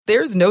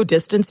There's no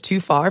distance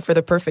too far for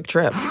the perfect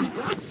trip.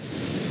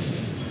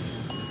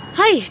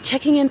 Hi,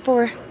 checking in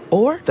for...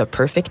 Or the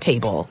perfect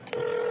table.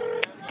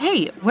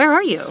 Hey, where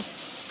are you?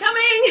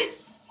 Coming!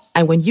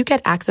 And when you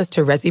get access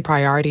to Resi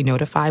Priority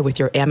Notify with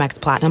your Amex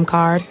Platinum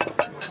card...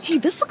 Hey,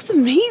 this looks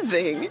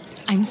amazing.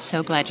 I'm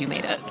so glad you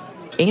made it.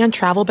 And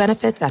travel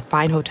benefits at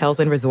fine hotels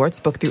and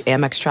resorts booked through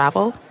Amex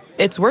Travel,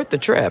 it's worth the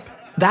trip.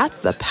 That's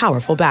the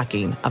powerful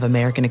backing of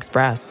American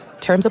Express.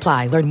 Terms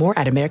apply. Learn more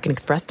at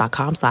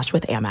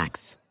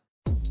americanexpress.com/withAmex.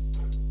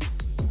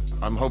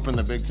 I'm hoping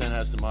the Big Ten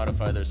has to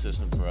modify their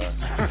system for us.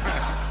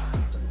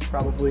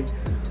 Probably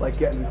like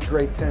getting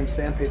grade 10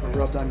 sandpaper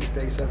rubbed on your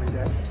face every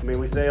day. I mean,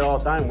 we say it all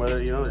the time, whether,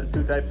 there's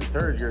two types of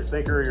turds. You're a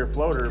sinker or you're a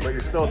floater, but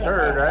you're still a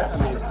turd, right? I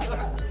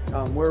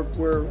mean,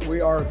 We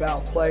are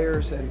about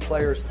players and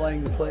players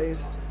playing the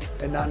plays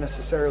and not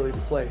necessarily the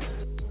plays.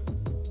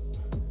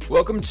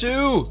 Welcome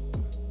to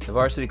the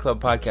Varsity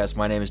Club Podcast.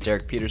 My name is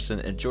Derek Peterson,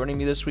 and joining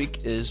me this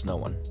week is no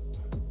one.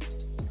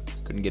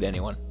 Couldn't get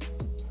anyone.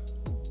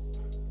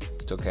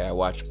 It's okay, I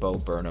watched Bo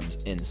Burnham's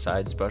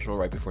Inside special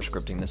right before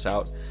scripting this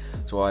out,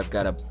 so while I've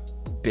got a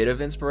bit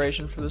of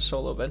inspiration for this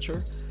solo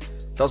venture,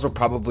 it's also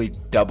probably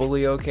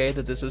doubly okay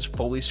that this is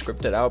fully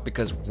scripted out,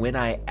 because when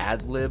I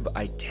ad-lib,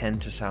 I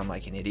tend to sound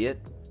like an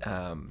idiot,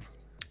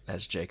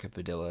 as Jacob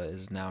Padilla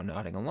is now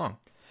nodding along.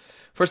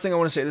 First thing I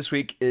want to say this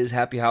week is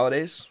happy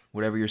holidays.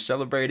 Whatever you're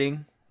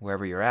celebrating,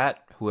 wherever you're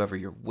at, whoever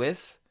you're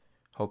with,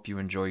 hope you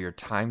enjoy your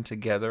time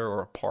together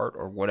or apart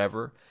or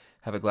whatever.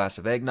 Have a glass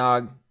of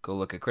eggnog, go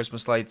look at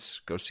Christmas lights,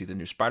 go see the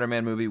new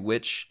Spider-Man movie,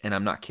 which, and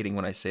I'm not kidding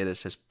when I say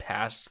this, has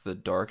passed The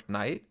Dark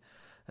Knight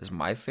as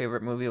my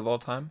favorite movie of all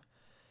time.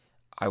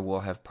 I will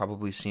have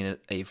probably seen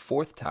it a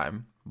fourth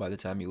time by the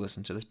time you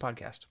listen to this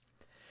podcast.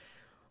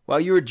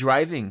 While you were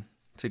driving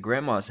to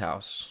Grandma's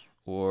house,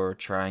 or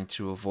trying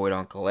to avoid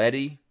Uncle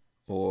Eddie,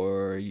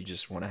 or you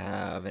just want to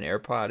have an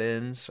AirPod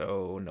in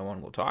so no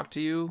one will talk to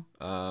you,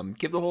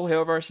 give the whole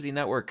Hail Varsity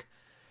network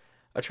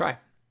a try.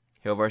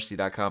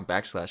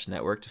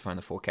 HailVarsity.com/network to find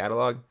the full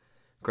catalog.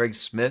 Greg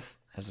Smith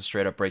has the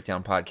Straight Up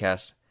Breakdown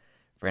podcast.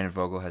 Brandon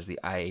Vogel has the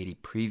I-80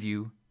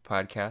 Preview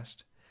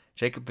podcast.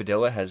 Jacob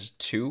Padilla has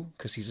two,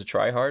 because he's a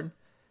tryhard.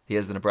 He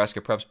has the Nebraska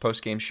Preps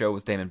postgame show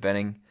with Damon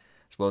Benning,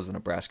 as well as the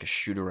Nebraska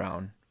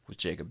Shoot-Around with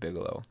Jacob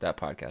Bigelow. That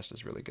podcast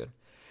is really good.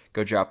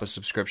 Go drop a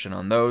subscription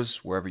on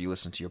those, wherever you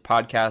listen to your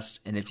podcasts.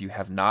 And if you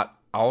have not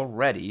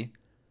already,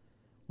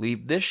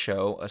 leave this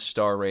show a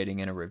star rating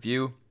and a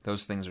review.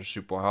 Those things are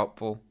super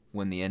helpful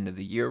when the end of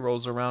the year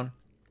rolls around.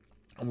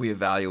 We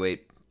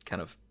evaluate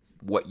kind of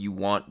what you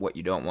want, what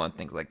you don't want,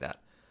 things like that.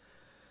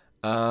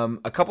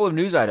 A couple of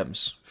news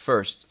items.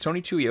 First,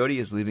 Tony Tuioti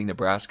is leaving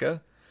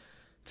Nebraska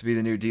to be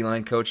the new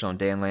D-line coach on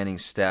Dan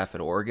Lanning's staff at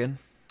Oregon.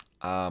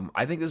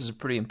 I think this is a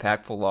pretty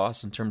impactful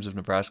loss in terms of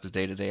Nebraska's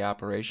day-to-day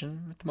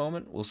operation at the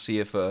moment. We'll see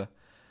if a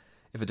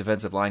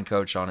defensive line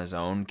coach on his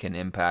own can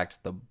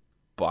impact the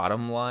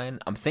bottom line.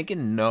 I'm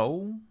thinking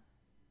no.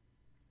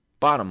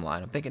 Bottom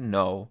line, I'm thinking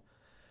no.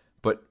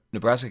 But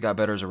Nebraska got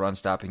better as a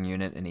run-stopping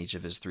unit in each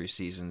of his 3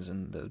 seasons,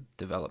 and the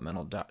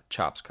developmental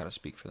chops kind of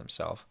speak for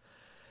themselves.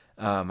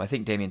 I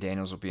think Damian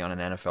Daniels will be on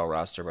an NFL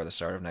roster by the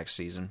start of next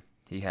season.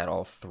 He had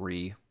all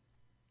 3,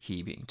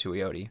 he being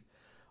Tuioti,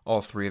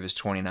 all 3 of his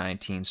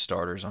 2019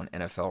 starters on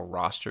NFL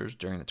rosters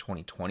during the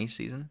 2020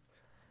 season.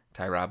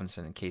 Ty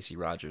Robinson and Casey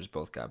Rogers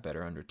both got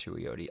better under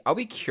Tuioti. I'll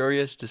be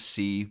curious to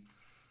see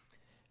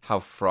how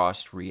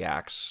Frost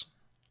reacts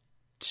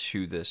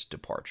to this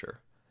departure.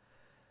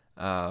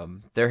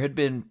 There had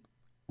been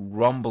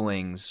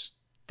rumblings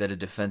that a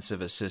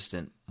defensive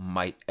assistant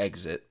might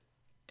exit,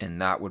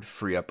 and that would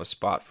free up a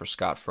spot for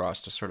Scott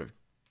Frost to sort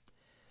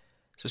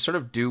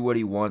of do what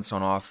he wants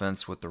on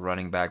offense with the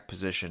running back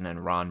position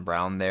and Ron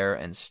Brown there,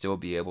 and still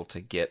be able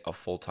to get a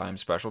full-time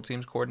special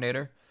teams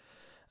coordinator.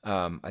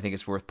 I think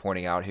it's worth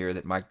pointing out here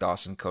that Mike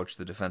Dawson coached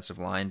the defensive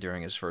line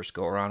during his first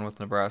go-around with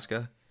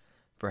Nebraska.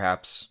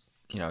 Perhaps,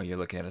 you're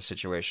looking at a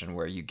situation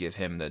where you give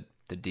him the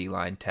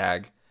D-line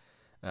tag,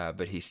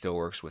 but he still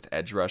works with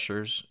edge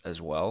rushers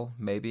as well,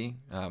 maybe.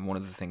 One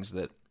of the things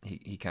that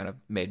he kind of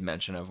made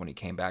mention of when he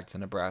came back to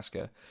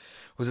Nebraska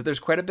was that there's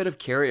quite a bit of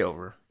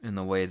carryover in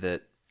the way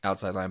that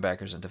outside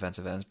linebackers and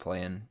defensive ends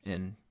play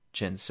in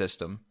Chin's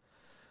system.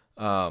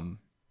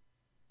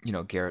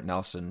 Garrett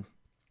Nelson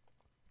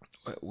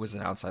was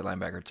an outside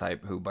linebacker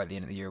type who by the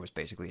end of the year was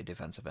basically a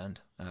defensive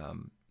end.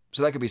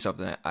 So that could be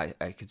something that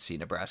I could see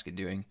Nebraska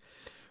doing.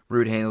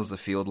 Rude handles the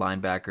field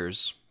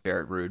linebackers.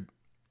 Barrett Rude,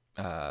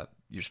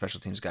 your special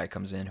teams guy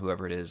comes in,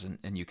 whoever it is,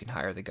 and you can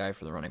hire the guy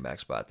for the running back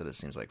spot that it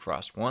seems like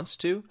Frost wants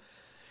to,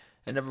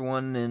 and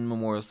everyone in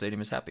Memorial Stadium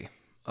is happy.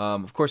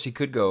 Of course, he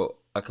could go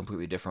a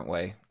completely different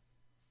way.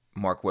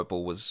 Mark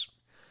Whipple was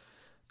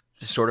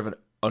sort of an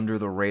under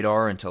the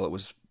radar until it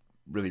was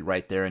really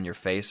right there in your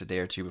face a day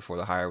or two before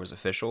the hire was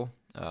official.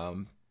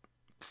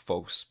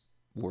 Folks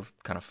were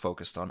kind of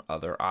focused on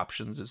other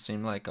options, it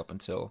seemed like, up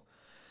until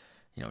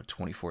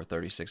 24,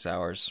 36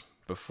 hours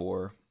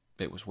before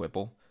it was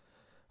Whipple.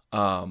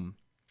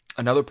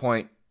 Another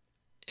point,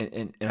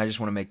 and I just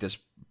want to make this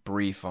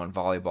brief on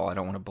volleyball. I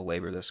don't want to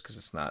belabor this because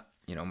it's not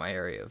my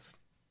area of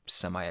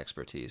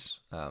semi-expertise.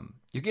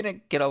 You're going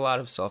to get a lot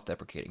of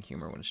self-deprecating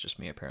humor when it's just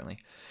me, apparently.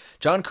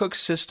 John Cook's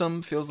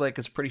system feels like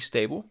it's pretty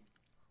stable.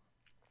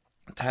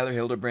 Tyler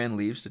Hildebrand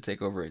leaves to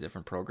take over a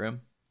different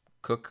program.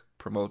 Cook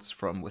promotes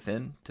from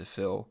within to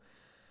fill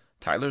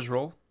Tyler's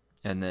role,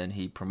 and then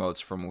he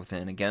promotes from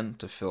within again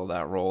to fill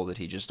that role that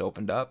he just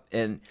opened up.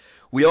 And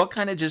we all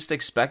kind of just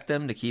expect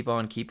them to keep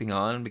on keeping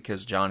on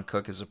because John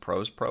Cook is a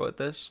pro's pro at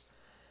this.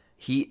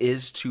 He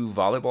is to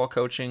volleyball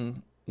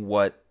coaching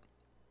what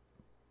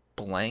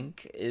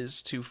blank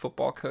is to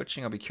football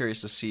coaching. I'll be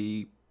curious to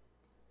see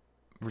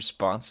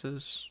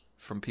responses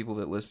from people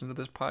that listen to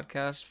this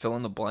podcast. Fill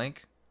in the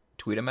blank.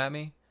 Tweet them at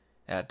me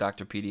at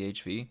Dr.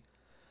 PDHV.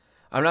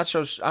 I'm not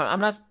sure. I'm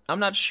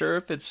not sure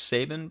if it's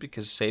Saban,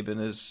 because Saban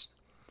is,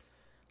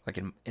 like,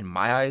 in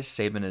my eyes,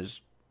 Saban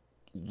is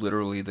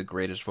literally the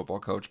greatest football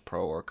coach,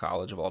 pro or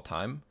college, of all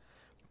time.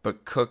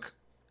 But Cook,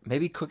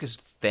 maybe Cook is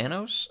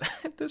Thanos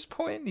at this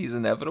point. He's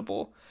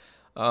inevitable.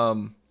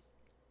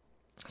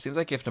 Seems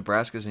like if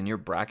Nebraska's in your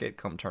bracket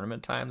come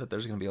tournament time, that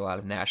there's going to be a lot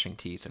of gnashing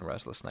teeth and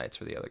restless nights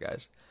for the other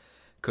guys.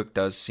 Cook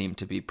does seem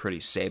to be pretty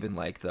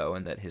Saban-like, though,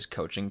 in that his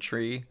coaching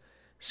tree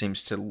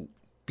seems to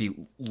be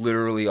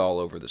literally all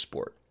over the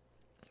sport.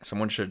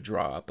 Someone should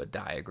draw up a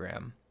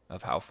diagram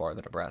of how far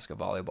the Nebraska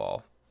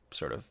volleyball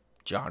sort of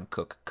John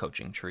Cook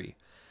coaching tree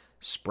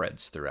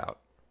spreads throughout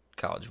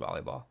college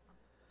volleyball.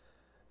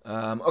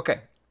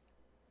 Okay,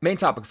 main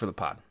topic for the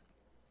pod.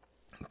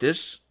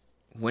 This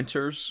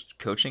winter's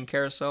coaching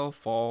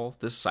carousel,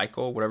 this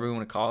cycle, whatever you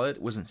want to call it,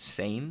 was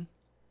insane.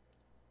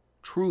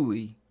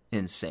 Truly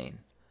insane.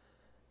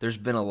 There's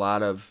been a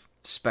lot of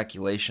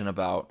speculation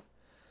about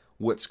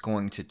what's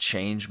going to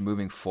change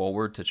moving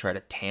forward to try to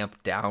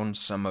tamp down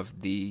some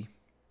of the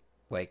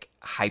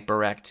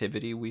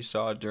hyperactivity we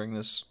saw during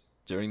this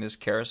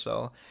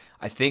carousel.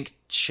 I think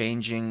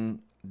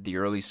changing the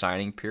early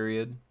signing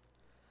period,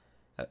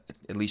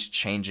 at least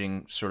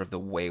changing sort of the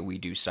way we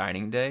do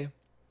signing day,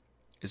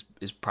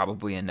 is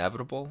probably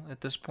inevitable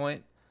at this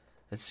point.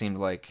 It seemed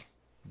like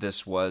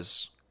this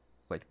was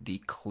the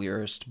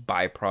clearest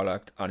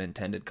byproduct,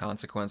 unintended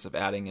consequence of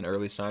adding an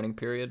early signing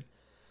period.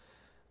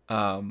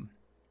 And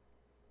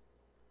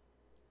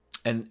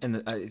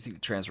I think the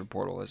transfer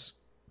portal has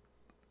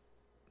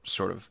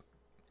sort of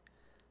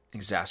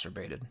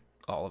exacerbated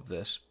all of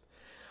this.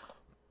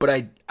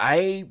 But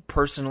I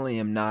personally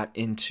am not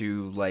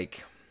into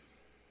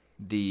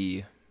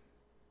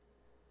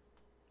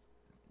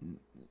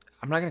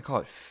I'm not going to call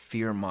it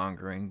fear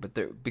mongering, but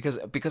because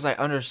I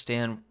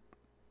understand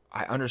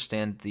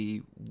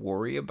the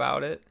worry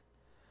about it.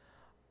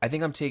 I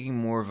think I'm taking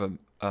more of a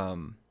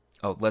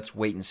let's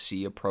wait and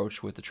see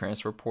approach with the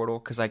transfer portal,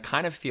 because I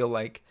kind of feel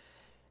like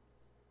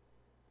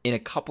in a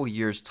couple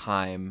years'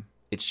 time,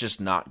 it's just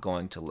not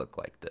going to look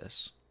like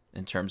this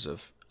in terms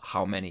of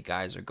how many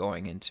guys are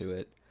going into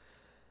it,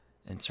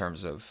 in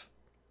terms of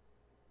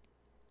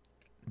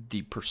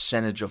the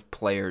percentage of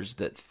players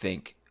that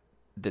think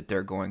that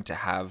they're going to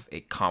have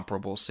a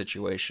comparable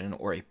situation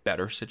or a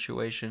better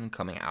situation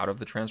coming out of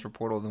the transfer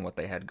portal than what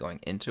they had going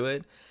into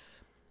it.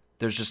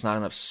 There's just not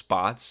enough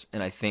spots,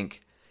 and I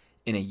think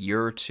in a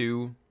year or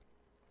two,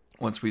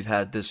 once we've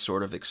had this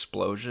sort of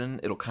explosion,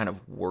 it'll kind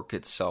of work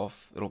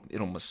itself.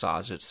 It'll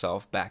massage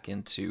itself back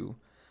into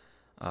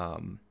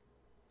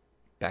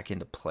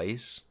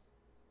place.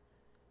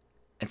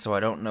 And so I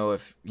don't know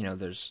if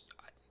there's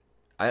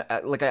I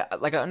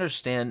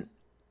understand,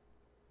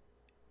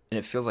 and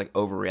it feels like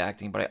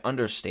overreacting, but I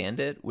understand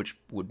it, which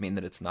would mean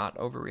that it's not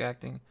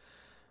overreacting.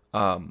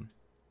 But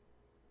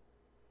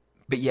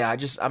yeah,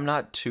 I'm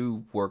not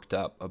too worked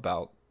up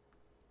about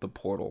the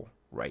portal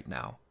right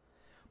now.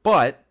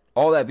 But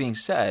all that being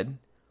said,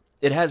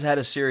 it has had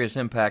a serious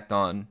impact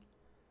on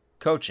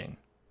coaching.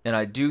 And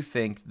I do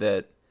think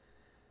that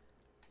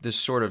this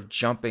sort of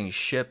jumping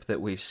ship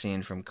that we've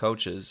seen from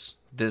coaches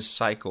this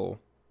cycle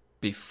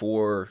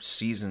before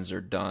seasons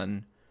are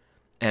done,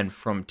 and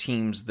from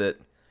teams that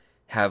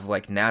have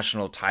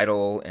national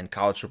title and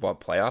college football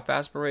playoff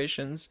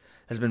aspirations,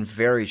 has been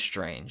very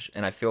strange.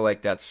 And I feel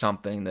like that's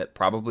something that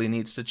probably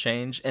needs to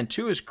change. And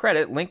to his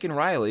credit, Lincoln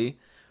Riley,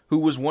 who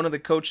was one of the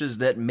coaches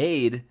that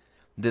made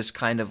this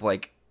kind of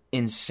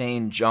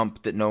insane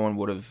jump that no one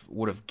would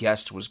have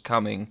guessed was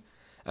coming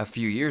a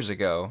few years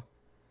ago,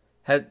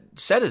 had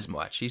said as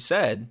much. He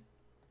said,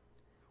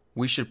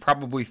 we should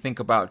probably think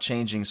about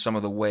changing some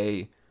of the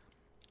way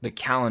the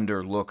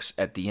calendar looks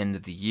at the end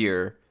of the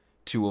year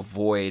to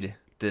avoid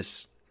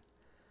this,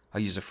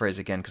 I'll use the phrase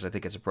again because I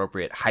think it's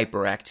appropriate,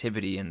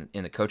 hyperactivity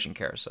in the coaching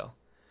carousel.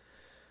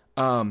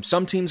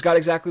 Some teams got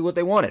exactly what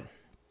they wanted.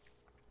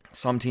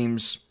 Some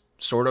teams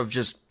sort of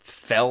just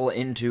fell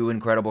into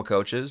incredible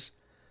coaches.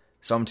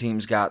 Some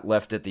teams got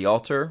left at the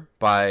altar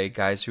by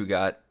guys who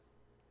got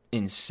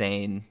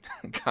insane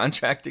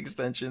contract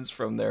extensions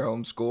from their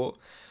home school.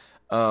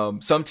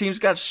 Some teams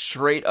got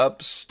straight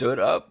up stood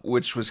up,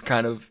 which was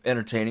kind of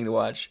entertaining to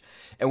watch.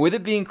 And with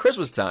it being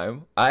Christmas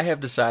time, I have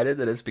decided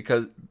that it's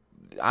because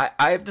I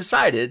have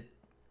decided,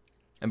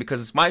 and because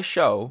it's my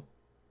show,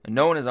 And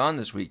no one is on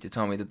this week to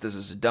tell me that this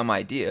is a dumb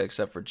idea,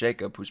 except for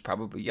Jacob, who's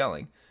probably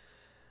yelling.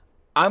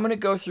 I'm going to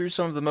go through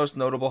some of the most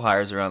notable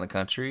hires around the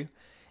country,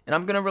 and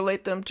I'm going to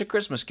relate them to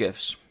Christmas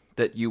gifts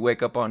that you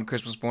wake up on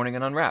Christmas morning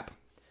and unwrap.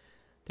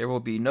 There will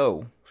be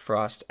no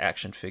Frost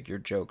action figure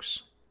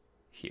jokes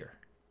here.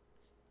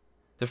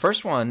 The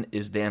first one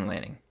is Dan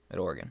Lanning at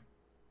Oregon,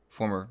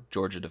 former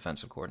Georgia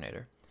defensive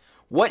coordinator.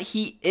 What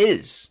he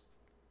is,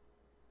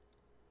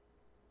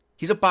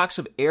 he's a box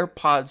of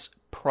AirPods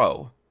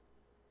Pro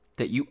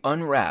that you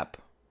unwrap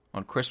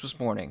on Christmas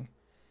morning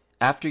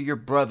after your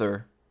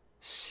brother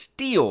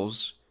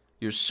steals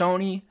your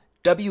Sony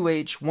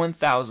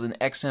WH-1000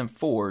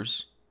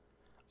 XM4s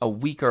a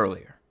week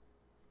earlier.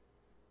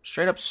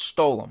 Straight up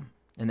stole them.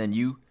 And then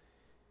you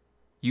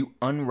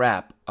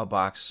unwrap a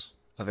box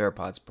of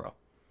AirPods Pro.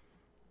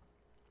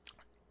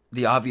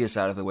 The obvious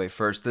out of the way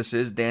first. This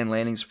is Dan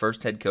Lanning's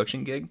first head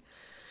coaching gig.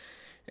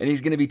 And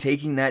he's going to be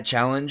taking that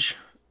challenge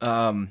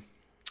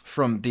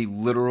from the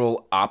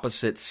literal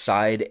opposite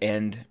side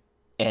and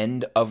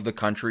end of the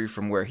country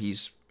from where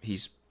he's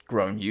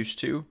grown used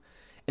to.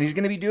 And he's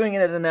going to be doing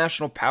it at a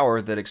national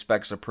power that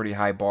expects a pretty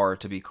high bar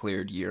to be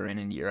cleared year in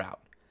and year out.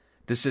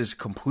 This is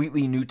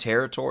completely new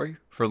territory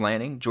for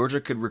Lanning. Georgia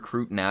could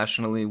recruit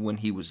nationally when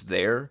he was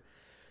there,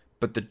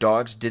 but the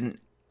Dogs didn't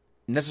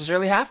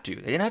necessarily have to.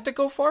 They didn't have to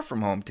go far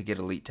from home to get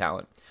elite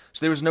talent. So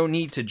there was no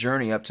need to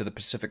journey up to the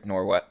Pacific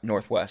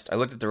Northwest. I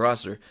looked at the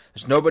roster.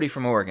 There's nobody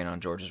from Oregon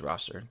on Georgia's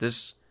roster.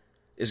 This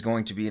is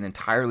going to be an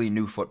entirely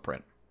new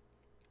footprint.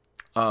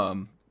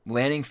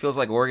 Lanning feels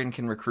like Oregon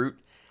can recruit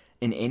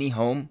in any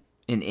home,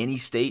 in any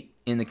state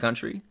in the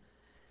country.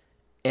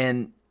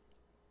 And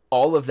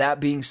all of that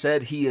being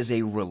said, he is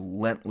a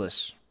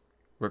relentless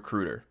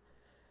recruiter.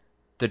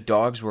 The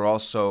Dogs were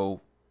also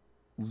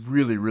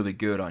really, really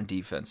good on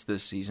defense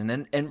this season.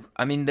 And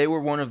I mean, they were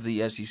one of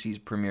the SEC's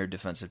premier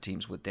defensive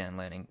teams with Dan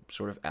Lanning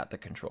sort of at the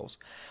controls.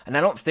 And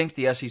I don't think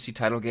the SEC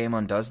title game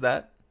undoes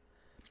that.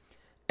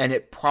 And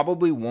it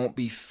probably won't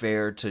be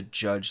fair to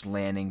judge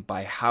Lanning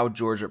by how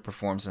Georgia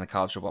performs in the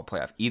college football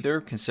playoff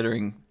either,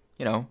 considering,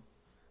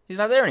 he's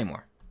not there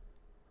anymore.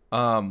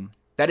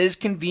 That is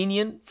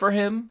convenient for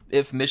him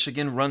if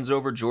Michigan runs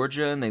over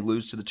Georgia and they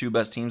lose to the two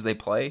best teams they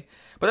play.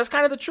 But that's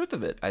kind of the truth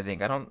of it, I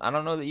think. I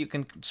don't know that you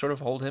can sort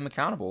of hold him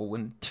accountable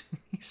when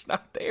he's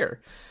not there.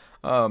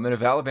 And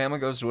if Alabama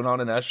goes to win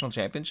on a national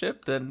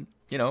championship, then,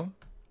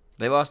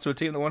 they lost to a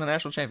team that won a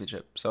national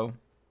championship. So,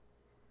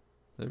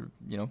 there's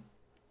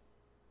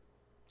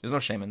no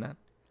shame in that.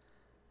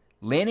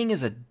 Lanning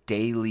is a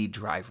daily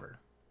driver.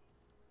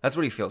 That's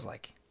what he feels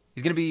like.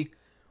 He's going to be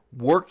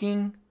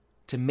working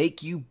to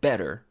make you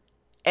better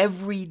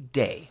every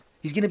day.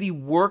 He's going to be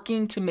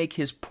working to make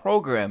his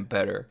program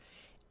better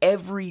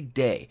every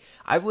day.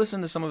 I've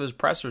listened to some of his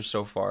pressers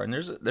so far, and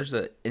there's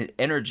an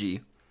energy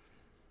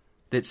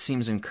that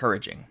seems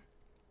encouraging.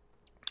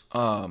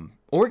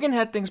 Oregon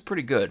had things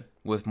pretty good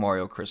with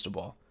Mario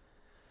Cristobal.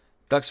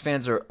 Ducks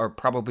fans are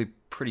probably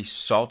pretty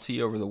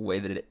salty over the way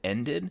that it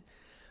ended,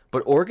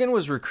 but Oregon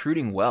was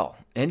recruiting well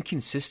and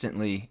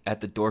consistently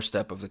at the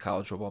doorstep of the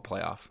college football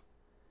playoff.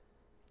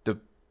 The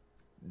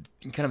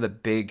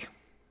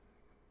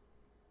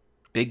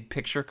big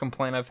picture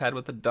complaint I've had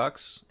with the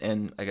Ducks,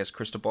 and I guess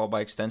Cristobal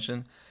by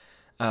extension,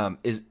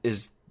 is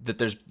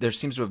that there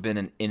seems to have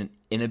been an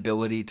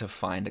inability to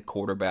find a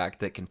quarterback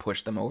that can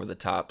push them over the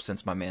top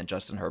since my man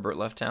Justin Herbert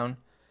left town.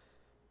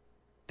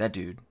 That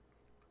dude.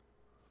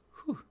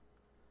 Whew.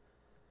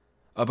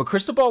 But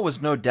Cristobal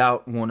was no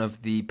doubt one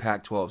of the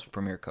Pac-12's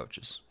premier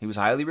coaches. He was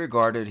highly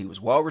regarded. He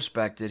was well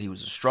respected. He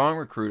was a strong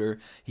recruiter.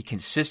 He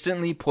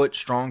consistently put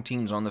strong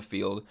teams on the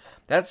field.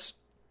 That's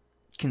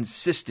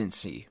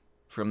consistency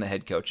from the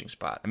head coaching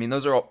spot. I mean,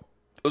 those are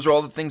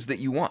all the things that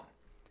you want.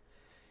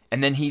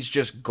 And then he's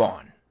just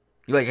gone.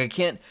 You're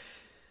like,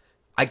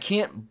 I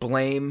can't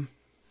blame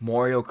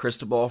Mario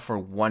Cristobal for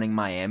wanting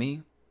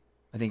Miami.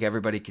 I think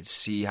everybody could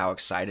see how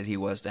excited he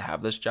was to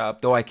have this job,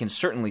 though I can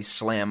certainly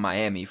slam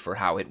Miami for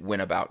how it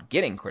went about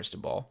getting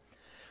Cristobal.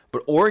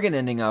 But Oregon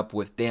ending up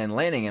with Dan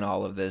Lanning in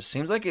all of this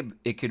seems like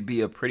it could be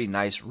a pretty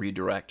nice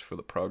redirect for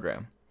the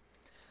program.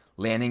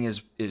 Lanning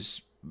he's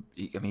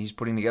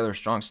putting together a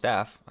strong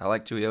staff. I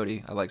like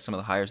Tuioti. I like some of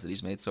the hires that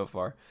he's made so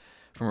far.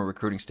 From a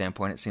recruiting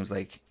standpoint, it seems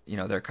like,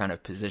 they're kind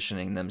of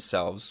positioning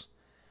themselves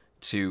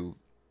to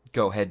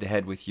go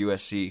head-to-head with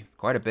USC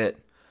quite a bit.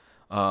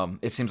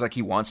 It seems like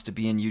he wants to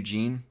be in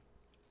Eugene.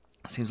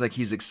 It seems like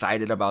he's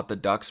excited about the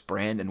Ducks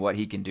brand and what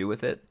he can do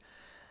with it.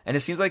 And it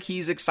seems like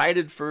he's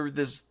excited for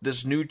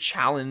this new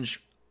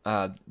challenge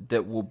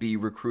that will be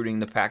recruiting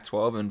the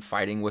Pac-12 and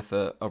fighting with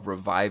a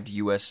revived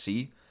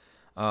USC.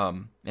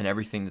 And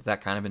everything that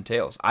kind of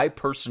entails. I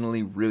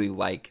personally really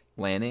like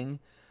Lanning,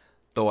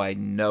 though I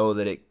know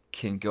that it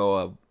can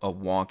go a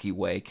wonky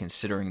way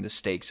considering the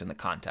stakes and the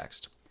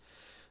context.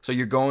 So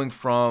you're going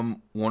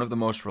from one of the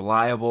most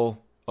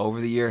reliable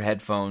over-the-ear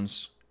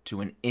headphones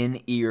to an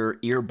in-ear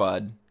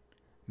earbud.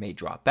 May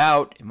drop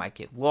out. It might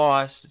get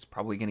lost. It's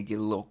probably going to get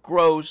a little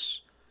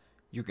gross.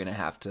 You're going to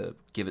have to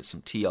give it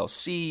some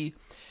TLC.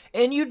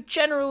 And you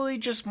generally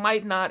just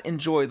might not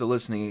enjoy the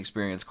listening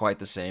experience quite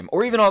the same,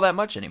 or even all that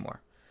much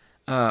anymore.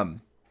 But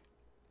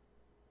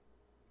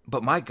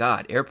my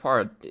God,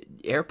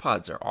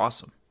 AirPods are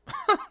awesome.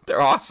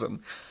 They're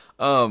awesome.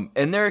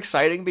 And they're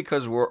exciting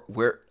because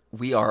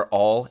we are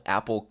all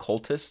Apple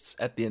cultists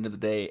at the end of the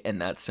day,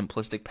 and that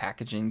simplistic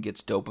packaging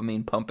gets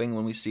dopamine pumping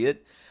when we see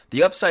it.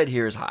 The upside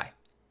here is high.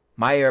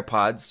 My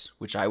AirPods,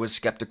 which I was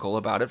skeptical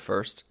about at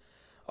first,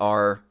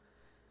 are,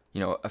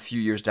 a few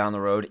years down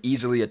the road,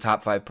 easily a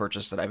top 5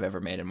 purchase that I've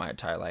ever made in my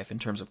entire life in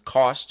terms of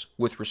cost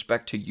with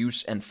respect to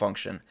use and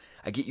function.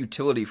 I get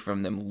utility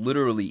from them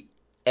literally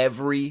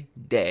every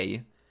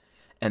day.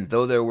 And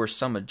though there were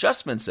some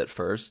adjustments at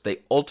first, they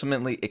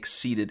ultimately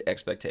exceeded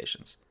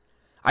expectations.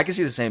 I can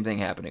see the same thing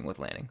happening with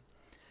Lanning.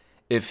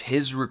 If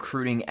his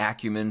recruiting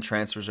acumen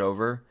transfers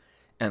over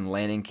and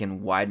Lanning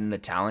can widen the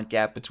talent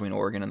gap between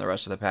Oregon and the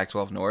rest of the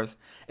Pac-12 North,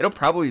 it'll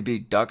probably be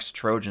Ducks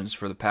Trojans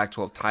for the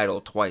Pac-12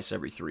 title twice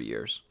every 3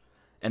 years.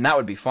 And that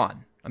would be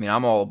fun. I mean,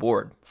 I'm all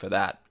aboard for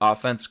that.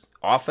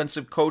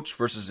 Offensive coach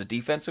versus a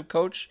defensive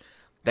coach,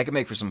 that could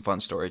make for some fun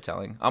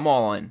storytelling. I'm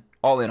all in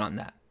on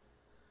that.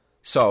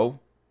 So,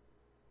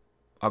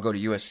 I'll go to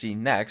USC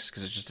next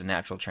because it's just a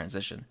natural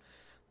transition.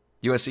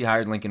 USC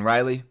hired Lincoln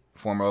Riley,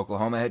 former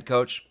Oklahoma head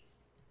coach.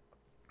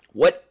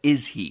 What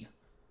is he?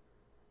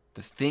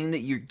 The thing that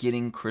you're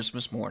getting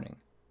Christmas morning.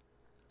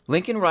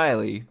 Lincoln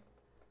Riley,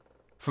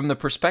 from the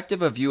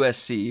perspective of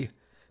USC,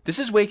 this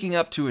is waking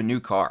up to a new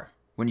car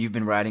when you've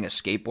been riding a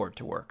skateboard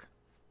to work.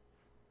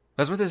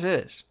 That's what this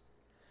is.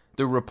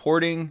 The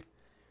reporting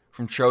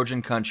from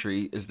Trojan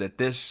Country is that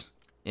this,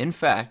 in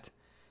fact,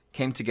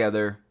 came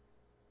together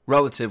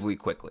relatively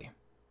quickly.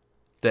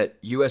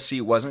 That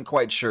USC wasn't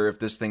quite sure if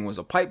this thing was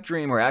a pipe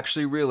dream or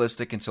actually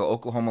realistic until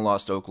Oklahoma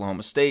lost to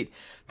Oklahoma State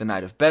the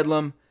night of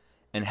Bedlam.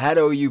 And had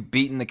OU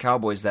beaten the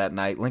Cowboys that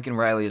night, Lincoln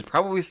Riley is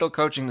probably still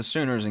coaching the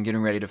Sooners and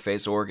getting ready to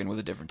face Oregon with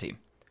a different team.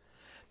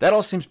 That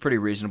all seems pretty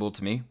reasonable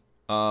to me.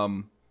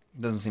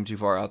 Doesn't seem too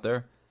far out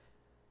there.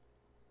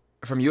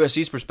 From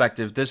USC's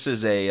perspective, this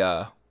is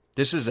a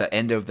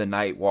end of the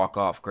night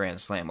walk-off grand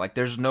slam. Like,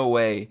 there's no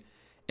way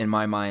in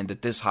my mind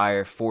that this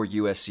hire for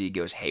USC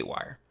goes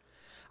haywire.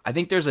 I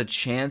think there's a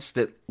chance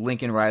that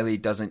Lincoln Riley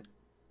doesn't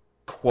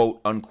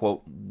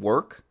quote-unquote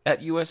work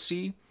at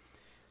USC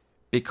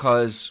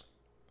because,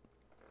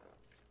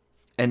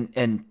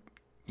 and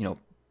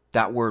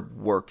that word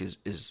work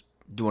is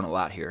doing a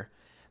lot here.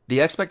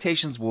 The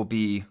expectations will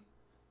be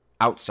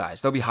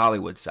outsized. They'll be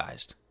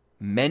Hollywood-sized.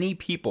 Many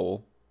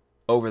people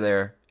over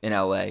there in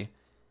LA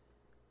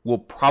will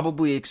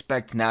probably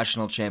expect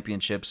national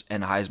championships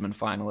and Heisman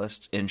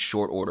finalists in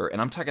short order,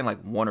 and I'm talking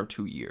like 1 or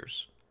 2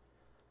 years.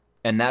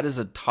 And that is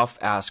a tough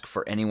ask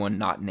for anyone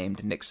not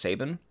named Nick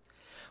Saban.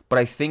 But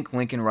I think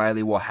Lincoln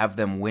Riley will have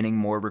them winning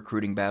more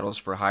recruiting battles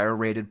for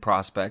higher-rated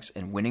prospects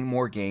and winning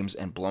more games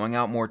and blowing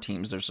out more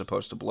teams they're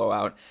supposed to blow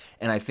out.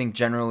 And I think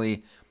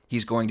generally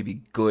he's going to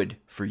be good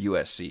for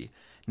USC.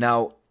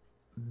 Now,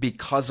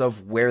 because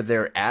of where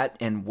they're at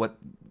and what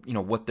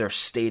their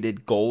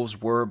stated goals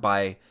were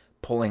by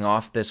pulling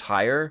off this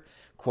hire,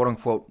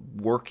 quote-unquote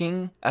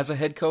working as a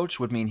head coach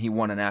would mean he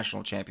won a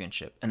national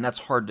championship. And that's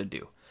hard to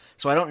do.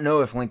 So I don't know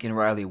if Lincoln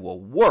Riley will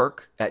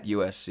work at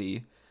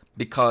USC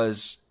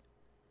because,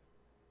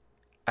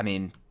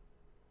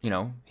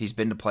 he's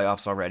been to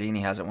playoffs already and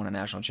he hasn't won a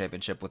national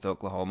championship with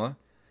Oklahoma.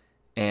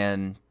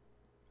 And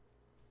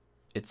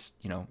it's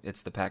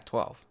the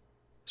Pac-12.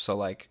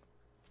 So,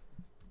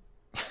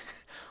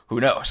 who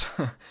knows?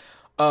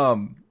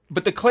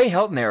 But the Clay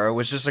Helton era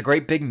was just a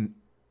great big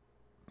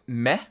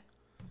meh.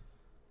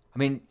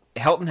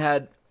 Helton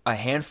had a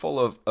handful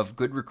of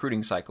good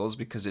recruiting cycles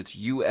because it's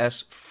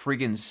US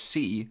friggin'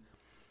 C,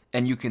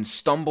 and you can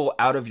stumble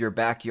out of your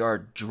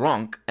backyard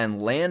drunk and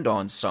land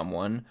on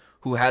someone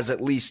who has at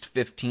least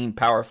 15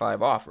 Power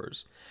 5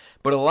 offers.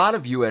 But a lot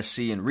of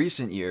USC in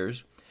recent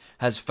years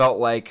has felt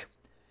like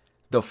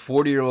the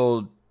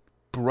 40-year-old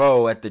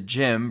bro at the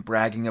gym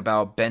bragging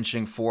about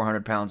benching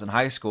 400 pounds in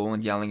high school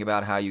and yelling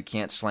about how you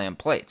can't slam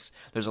plates.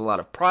 There's a lot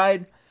of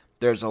pride.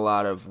 There's a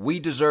lot of we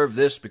deserve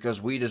this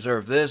because we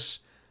deserve this.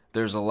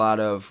 There's a lot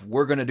of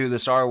we're going to do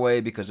this our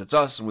way because it's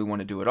us and we want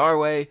to do it our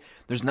way.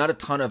 There's not a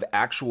ton of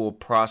actual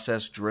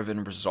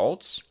process-driven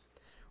results.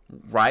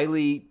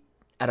 Riley,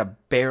 at a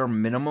bare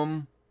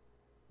minimum,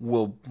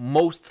 will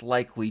most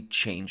likely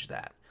change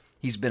that.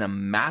 He's been a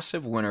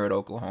massive winner at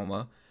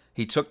Oklahoma.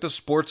 He took the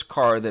sports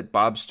car that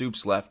Bob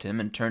Stoops left him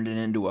and turned it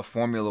into a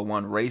Formula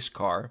One race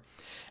car.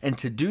 And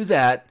to do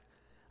that,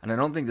 and I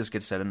don't think this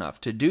gets said enough,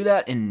 to do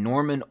that in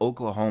Norman,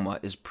 Oklahoma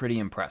is pretty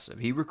impressive.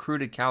 He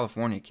recruited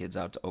California kids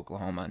out to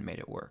Oklahoma and made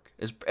it work.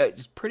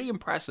 It's pretty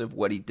impressive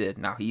what he did.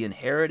 Now, he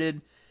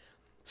inherited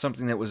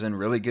something that was in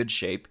really good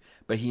shape,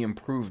 but he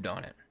improved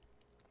on it.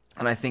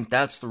 And I think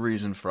that's the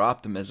reason for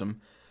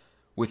optimism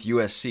with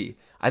USC.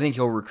 I think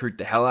he'll recruit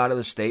the hell out of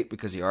the state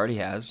because he already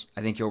has.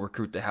 I think he'll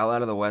recruit the hell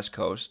out of the West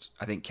Coast.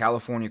 I think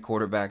California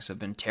quarterbacks have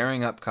been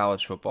tearing up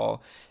college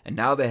football, and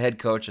now the head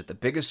coach at the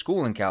biggest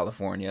school in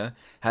California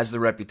has the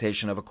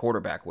reputation of a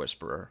quarterback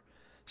whisperer.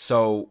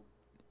 So,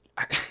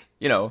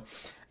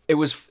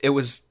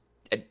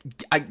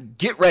 I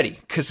get ready,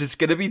 because it's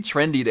going to be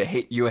trendy to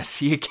hate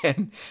USC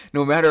again.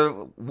 No matter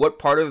what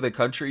part of the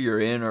country you're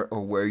in, or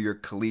where your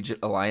collegiate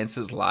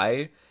alliances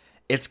lie,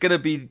 it's gonna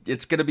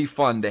be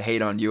fun to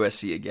hate on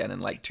USC again in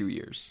like 2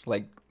 years.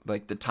 Like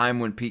the time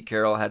when Pete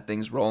Carroll had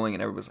things rolling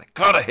and everybody's like,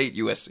 God, I hate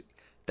USC.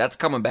 That's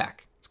coming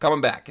back. It's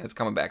coming back, and it's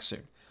coming back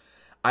soon.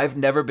 I've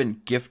never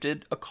been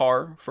gifted a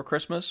car for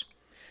Christmas,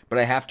 but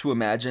I have to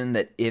imagine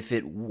that if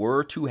it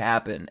were to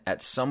happen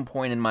at some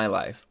point in my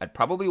life, I'd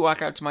probably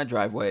walk out to my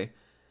driveway,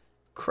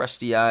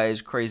 crusty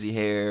eyes, crazy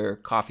hair,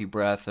 coffee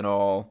breath and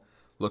all,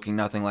 looking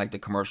nothing like the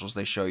commercials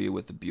they show you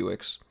with the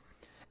Buicks.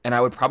 And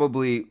I would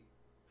probably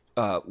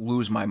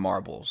lose my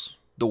marbles,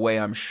 the way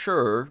I'm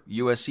sure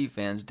USC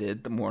fans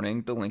did the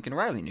morning the Lincoln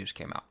Riley news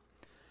came out.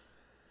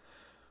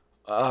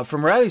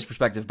 From Riley's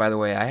perspective, by the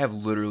way, I have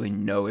literally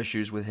no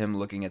issues with him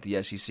looking at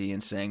the SEC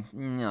and saying,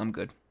 I'm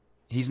good.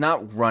 He's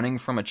not running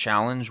from a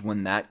challenge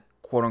when that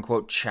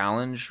quote-unquote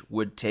challenge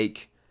would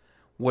take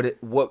what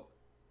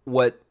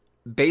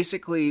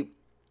basically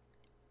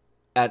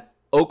at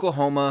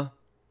Oklahoma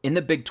in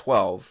the Big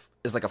 12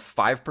 is like a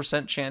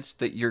 5% chance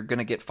that you're going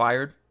to get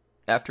fired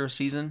after a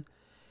season,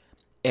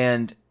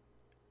 and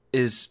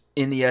is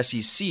in the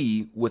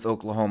SEC with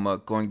Oklahoma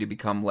going to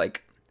become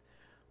like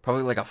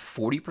probably like a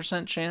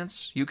 40%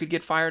 chance you could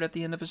get fired at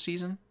the end of a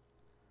season.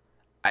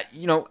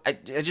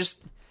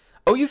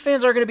 OU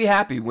fans are going to be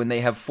happy when they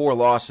have 4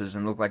 losses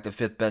and look like the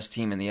 5th best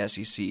team in the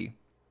SEC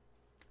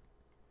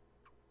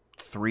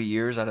 3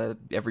 years out of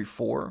every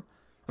 4.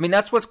 I mean,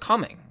 that's what's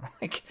coming.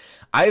 Like,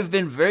 I've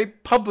been very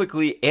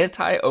publicly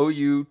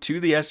anti-OU to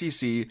the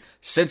SEC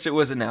since it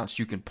was announced.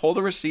 You can pull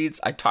the receipts.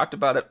 I talked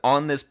about it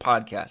on this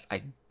podcast.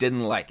 I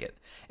didn't like it.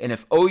 And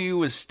if OU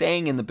was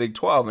staying in the Big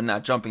 12 and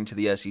not jumping to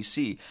the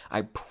SEC,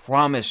 I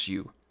promise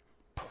you,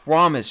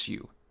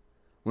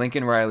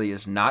 Lincoln Riley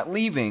is not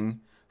leaving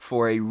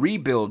for a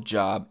rebuild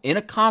job in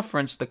a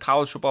conference the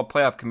College Football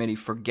Playoff Committee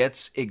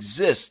forgets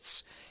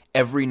exists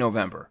every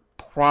November.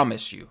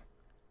 Promise you.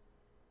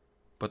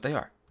 But they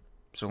are.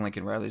 So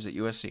Lincoln Riley's at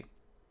USC.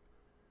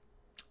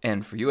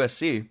 And for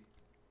USC,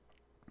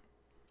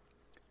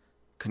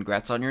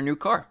 congrats on your new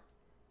car,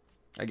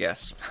 I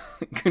guess.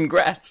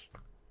 Congrats.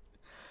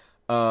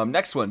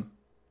 Next one.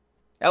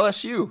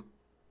 LSU.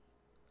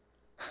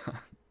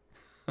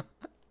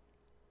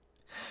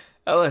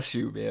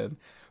 LSU, man.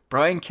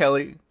 Brian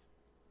Kelly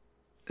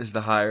is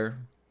the hire.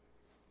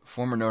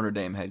 Former Notre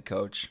Dame head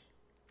coach.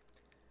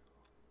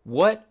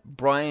 What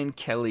Brian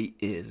Kelly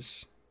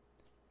is,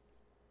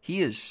 he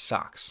is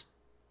socks.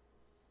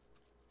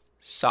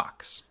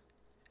 Socks.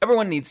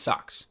 Everyone needs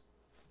socks.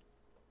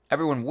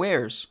 Everyone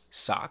wears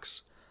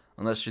socks,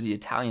 unless you're the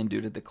Italian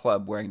dude at the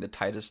club wearing the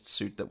tightest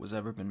suit that was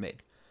ever been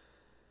made.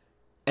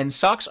 And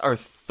socks are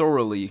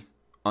thoroughly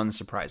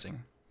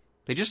unsurprising.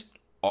 They just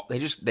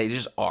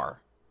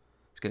are.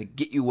 It's going to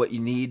get you what you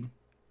need,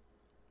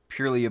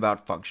 purely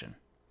about function.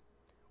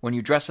 When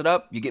you dress it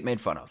up, you get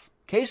made fun of.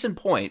 Case in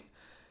point,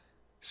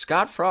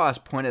 Scott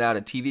Frost pointed out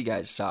a TV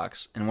Guide's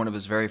socks in one of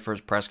his very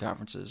first press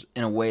conferences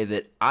in a way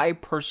that I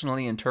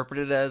personally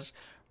interpreted as,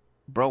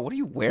 bro, what are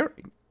you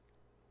wearing?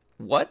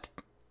 What?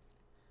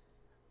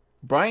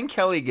 Brian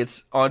Kelly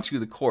gets onto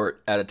the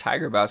court at a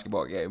Tiger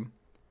basketball game,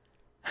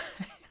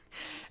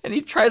 and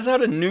he tries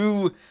out a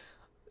new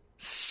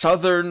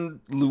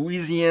Southern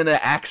Louisiana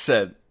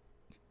accent.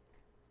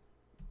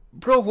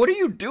 Bro, what are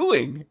you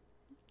doing?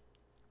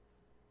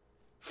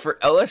 For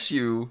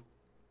LSU,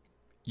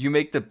 you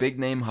make the big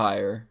name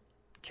hire.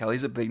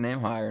 Kelly's a big name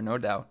hire, no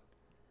doubt.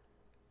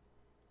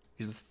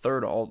 He's the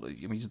third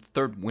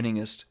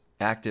winningest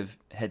active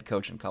head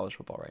coach in college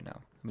football right now.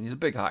 I mean, he's a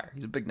big hire.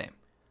 He's a big name.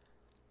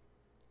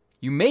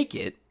 You make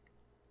it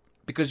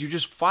because you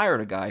just fired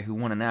a guy who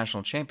won a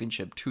national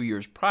championship 2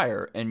 years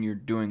prior, and you're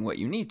doing what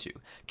you need to.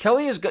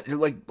 Kelly is good.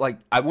 Like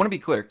I want to be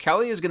clear.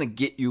 Kelly is going to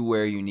get you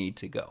where you need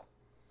to go.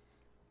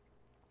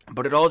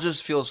 But it all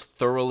just feels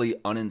thoroughly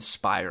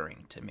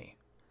uninspiring to me.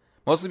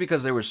 Mostly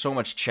because there was so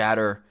much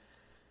chatter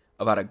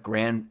about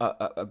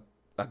a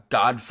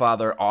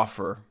Godfather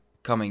offer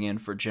coming in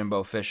for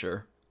Jimbo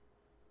Fisher.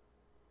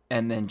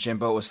 And then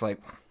Jimbo was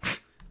like,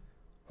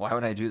 why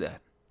would I do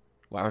that?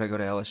 Why would I go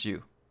to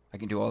LSU? I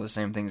can do all the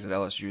same things at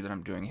LSU that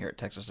I'm doing here at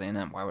Texas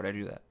A&M. Why would I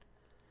do that?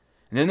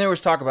 And then there was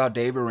talk about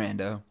Dave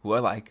Aranda, who I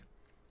like,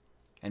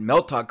 and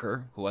Mel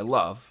Tucker, who I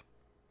love.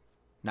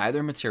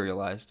 Neither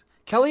materialized.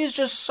 Kelly is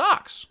just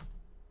socks.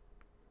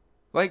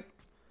 Like,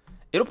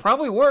 it'll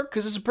probably work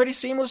because it's a pretty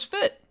seamless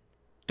fit.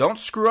 Don't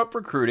screw up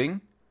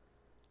recruiting.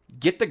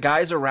 Get the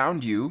guys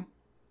around you,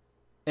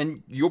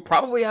 and you'll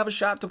probably have a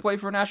shot to play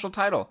for a national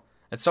title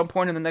at some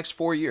point in the next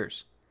 4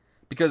 years.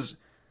 Because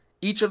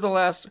each of the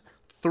last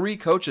 3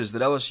 coaches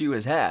that LSU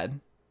has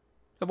had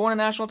have won a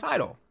national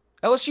title.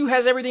 LSU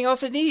has everything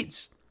else it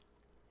needs.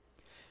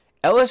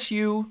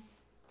 LSU,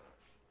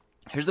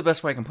 here's the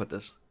best way I can put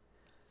this.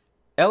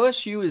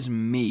 LSU is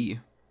me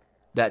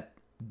that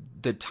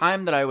the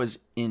time that I was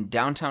in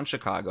downtown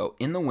Chicago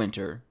in the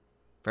winter,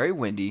 very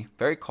windy,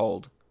 very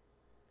cold.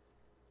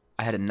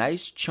 I had a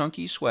nice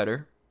chunky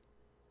sweater.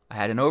 I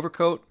had an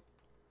overcoat.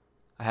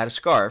 I had a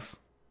scarf,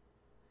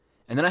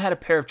 and then I had a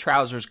pair of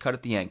trousers cut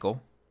at the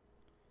ankle,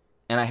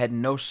 and I had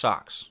no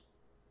socks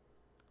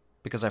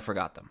because I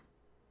forgot them.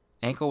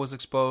 Ankle was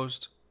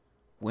exposed,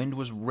 wind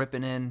was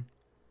ripping in,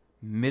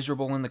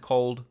 miserable in the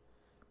cold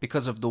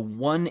because of the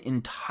one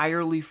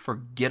entirely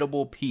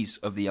forgettable piece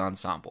of the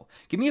ensemble.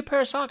 Give me a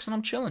pair of socks and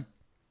I'm chilling.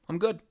 I'm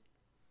good.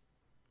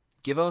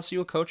 Give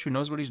LSU a coach who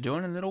knows what he's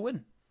doing and it'll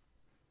win.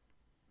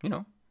 You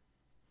know,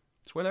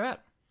 it's where they're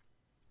at.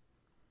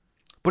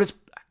 But it's,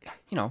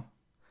 you know,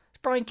 it's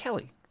Brian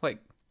Kelly. Like,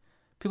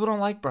 people don't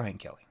like Brian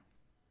Kelly.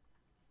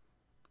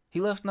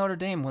 He left Notre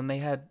Dame when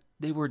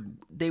they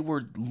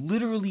were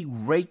literally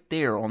right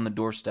there on the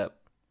doorstep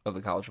of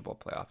the college football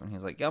playoff, and he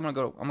was like, "Yeah, I'm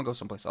gonna go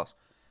someplace else,"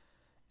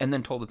 and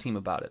then told the team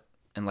about it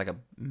in like a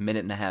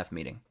 1.5-minute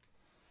meeting.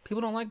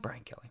 People don't like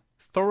Brian Kelly.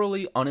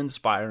 Thoroughly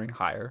uninspiring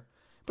hire,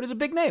 but he's a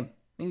big name.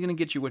 He's gonna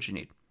get you what you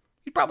need.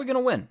 He's probably gonna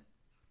win.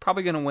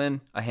 Probably gonna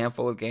win a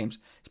handful of games.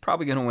 He's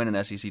probably gonna win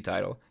an SEC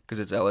title because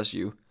it's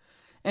LSU,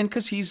 and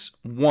because he's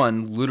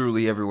won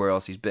literally everywhere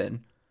else he's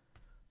been.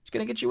 He's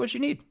gonna get you what you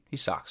need. He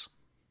sucks.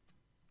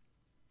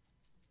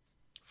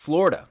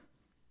 Florida.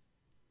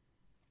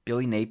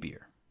 Billy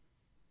Napier,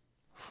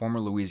 former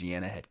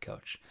Louisiana head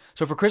coach.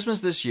 So for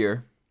Christmas this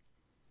year,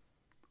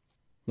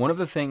 one of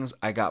the things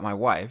I got my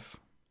wife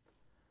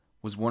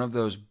was one of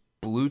those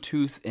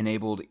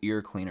Bluetooth-enabled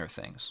ear cleaner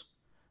things.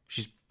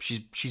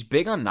 She's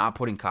big on not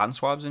putting cotton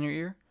swabs in your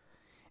ear,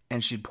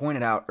 and she'd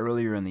pointed out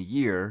earlier in the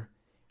year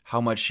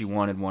how much she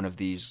wanted one of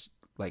these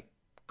like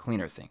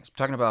cleaner things. I'm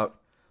talking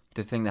about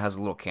the thing that has a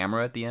little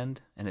camera at the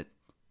end, and it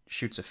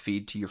shoots a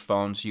feed to your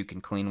phone so you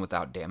can clean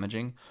without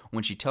damaging.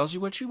 When she tells you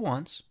what she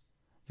wants,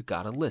 you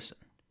gotta listen.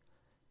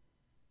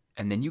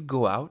 And then you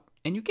go out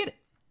and you get it.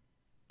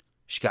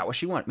 She got what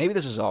she wanted. Maybe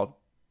this is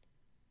all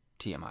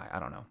TMI, I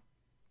don't know.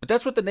 But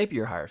that's what the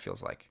Napier hire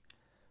feels like.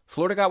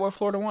 Florida got what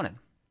Florida wanted.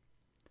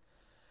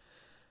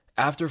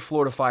 After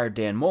Florida fired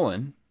Dan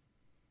Mullen,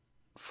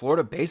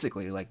 Florida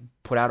basically like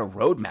put out a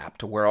roadmap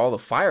to where all the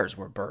fires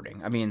were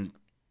burning. I mean,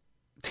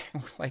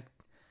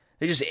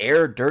 they just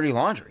aired dirty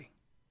laundry.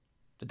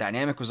 The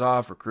dynamic was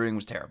off. Recruiting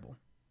was terrible.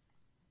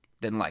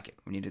 Didn't like it.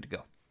 We needed to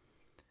go.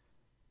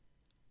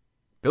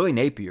 Billy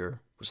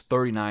Napier was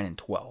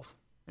 39-12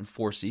 in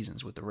 4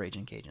 seasons with the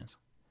Raging Cajuns.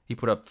 He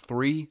put up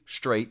 3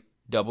 straight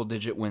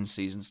double-digit win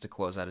seasons to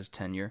close out his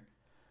tenure.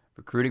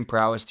 Recruiting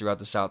prowess throughout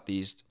the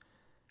Southeast.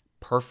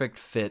 Perfect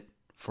fit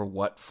for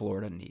what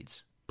Florida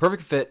needs.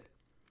 Perfect fit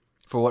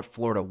for what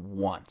Florida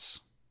wants.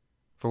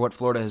 For what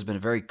Florida has been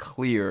very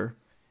clear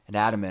and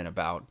adamant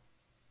about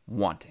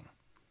wanting.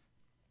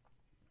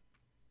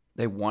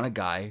 They want a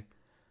guy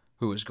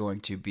who is going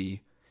to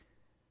be,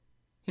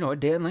 a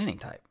Dan Lanning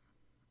type,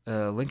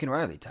 a Lincoln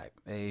Riley type,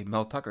 a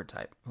Mel Tucker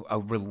type, a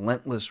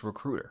relentless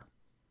recruiter.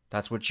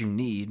 That's what you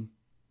need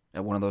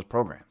at one of those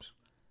programs.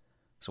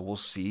 So we'll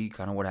see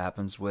kind of what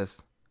happens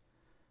with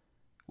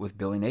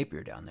Billy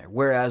Napier down there.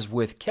 Whereas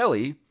with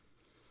Kelly,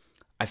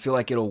 I feel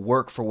like it'll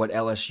work for what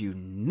LSU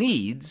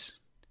needs,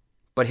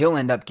 but he'll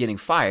end up getting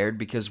fired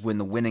because when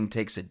the winning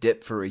takes a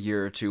dip for a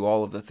year or two,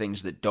 all of the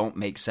things that don't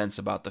make sense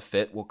about the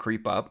fit will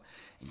creep up,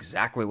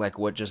 exactly like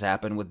what just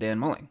happened with Dan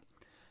Mullen.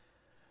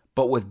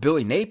 But with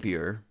Billy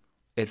Napier,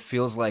 it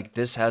feels like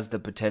this has the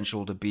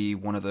potential to be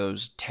one of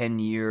those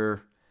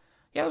 10-year,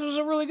 this was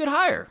a really good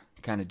hire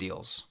kind of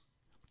deals.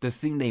 The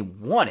thing they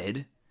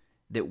wanted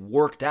that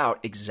worked out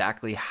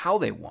exactly how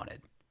they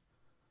wanted.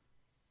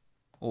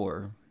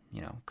 Or,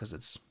 because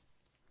it's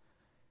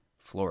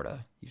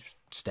Florida, you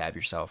stab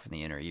yourself in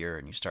the inner ear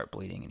and you start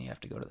bleeding and you have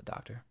to go to the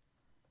doctor.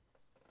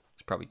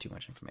 It's probably too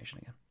much information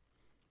again.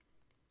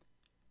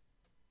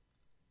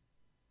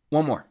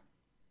 One more.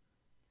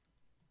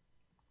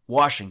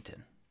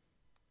 Washington.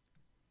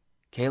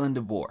 Kalen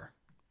DeBoer.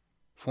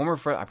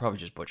 I probably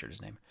just butchered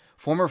his name.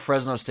 Former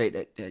Fresno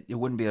State. It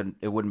wouldn't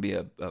be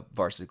a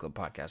Varsity Club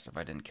podcast if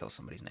I didn't kill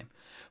somebody's name.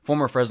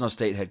 Former Fresno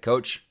State head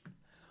coach.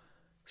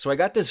 So I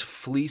got this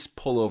fleece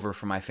pullover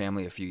for my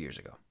family a few years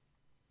ago.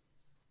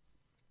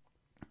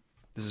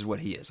 This is what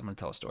he is. I'm going to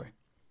tell a story.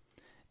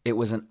 It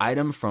was an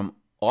item from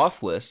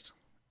Off List,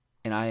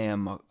 and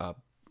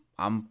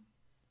I'm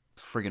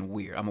friggin'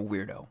 weird. I'm a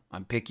weirdo.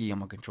 I'm picky.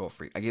 I'm a control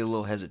freak. I get a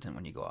little hesitant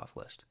when you go Off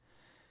List.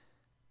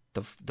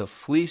 The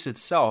fleece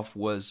itself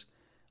was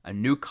a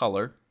new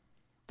color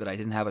that I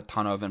didn't have a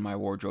ton of in my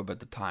wardrobe at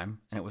the time,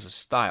 and it was a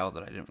style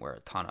that I didn't wear a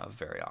ton of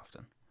very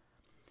often.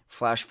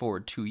 Flash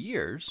forward 2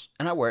 years,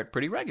 and I wear it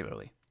pretty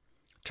regularly.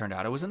 Turned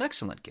out it was an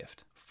excellent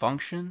gift.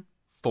 Function,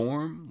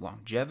 form,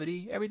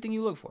 longevity, everything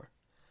you look for.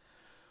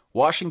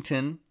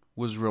 Washington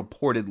was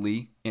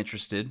reportedly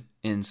interested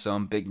in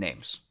some big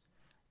names.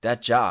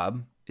 That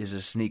job is a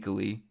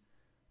sneakily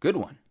good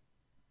one.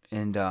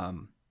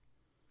 And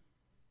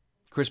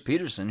Chris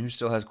Peterson, who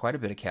still has quite a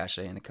bit of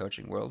cachet in the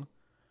coaching world,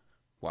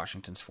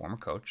 Washington's former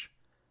coach,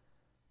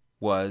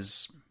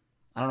 was,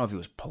 I don't know if he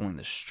was pulling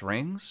the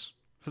strings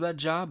for that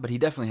job, but he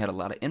definitely had a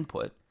lot of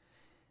input.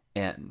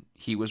 And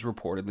he was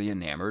reportedly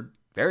enamored,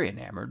 very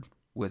enamored,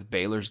 with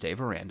Baylor's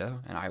Dave Aranda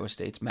and Iowa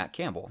State's Matt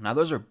Campbell. Now,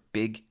 those are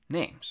big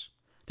names.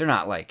 They're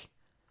not like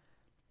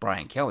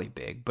Brian Kelly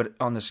big, but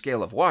on the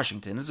scale of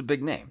Washington, it's a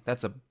big name.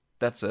 That's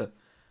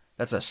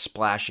a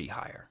splashy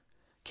hire.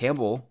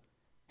 Campbell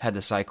had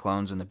the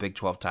Cyclones in the Big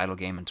 12 title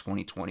game in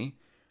 2020.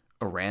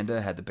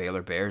 Aranda had the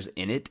Baylor Bears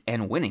in it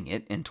and winning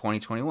it in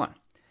 2021.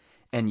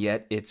 And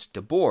yet it's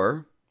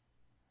DeBoer,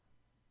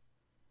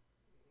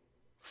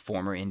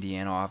 former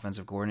Indiana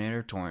offensive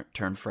coordinator,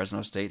 turned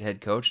Fresno State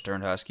head coach,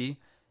 turned Husky.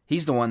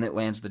 He's the one that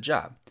lands the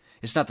job.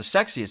 It's not the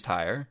sexiest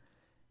hire,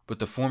 but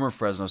the former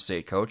Fresno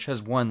State coach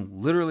has won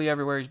literally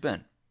everywhere he's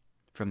been.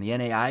 From the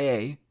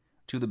NAIA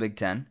to the Big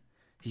Ten.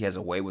 He has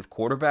a way with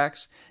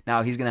quarterbacks.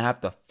 Now he's going to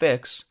have to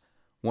fix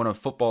one of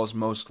football's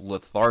most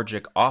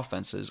lethargic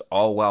offenses,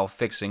 all while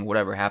fixing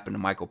whatever happened to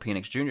Michael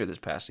Penix Jr. this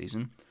past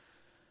season.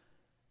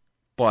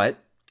 But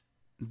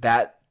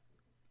that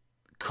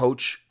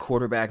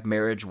coach-quarterback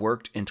marriage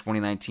worked in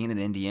 2019 in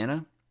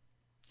Indiana,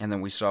 and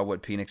then we saw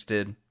what Penix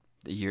did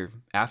the year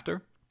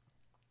after.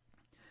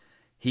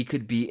 He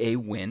could be a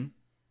win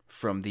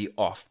from the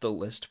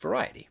off-the-list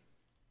variety.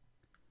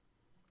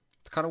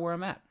 It's kind of where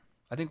I'm at.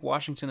 I think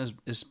Washington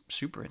is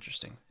super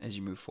interesting as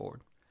you move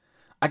forward.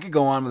 I could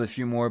go on with a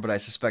few more, but I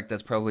suspect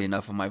that's probably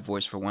enough of my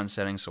voice for one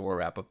setting, so we'll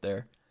wrap up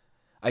there.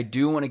 I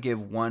do want to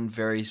give one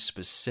very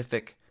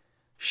specific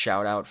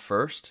shout-out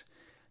first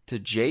to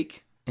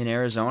Jake in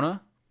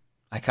Arizona.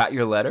 I got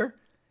your letter.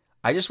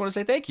 I just want to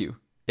say thank you.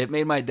 It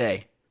made my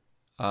day.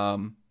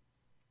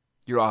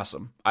 You're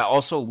awesome. I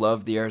also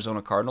love the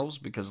Arizona Cardinals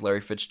because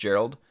Larry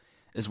Fitzgerald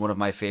is one of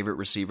my favorite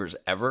receivers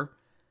ever.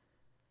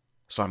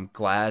 So I'm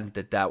glad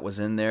that was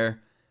in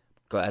there.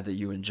 Glad that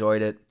you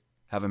enjoyed it.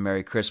 Have a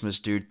Merry Christmas,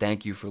 dude.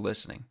 Thank you for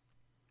listening.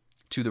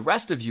 To the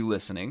rest of you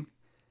listening,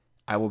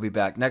 I will be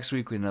back next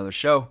week with another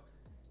show.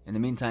 In the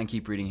meantime,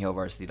 keep reading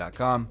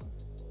HailVarsity.com.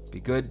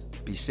 Be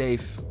good, be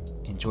safe,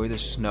 enjoy the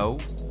snow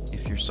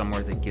if you're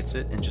somewhere that gets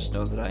it, and just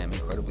know that I am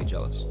incredibly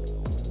jealous.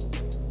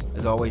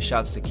 As always,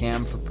 shouts to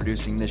Cam for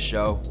producing this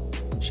show.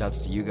 Shouts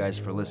to you guys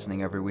for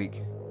listening every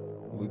week.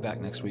 We'll be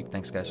back next week.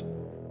 Thanks, guys.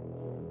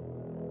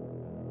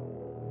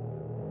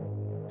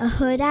 A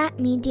Huda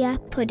Media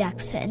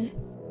Production.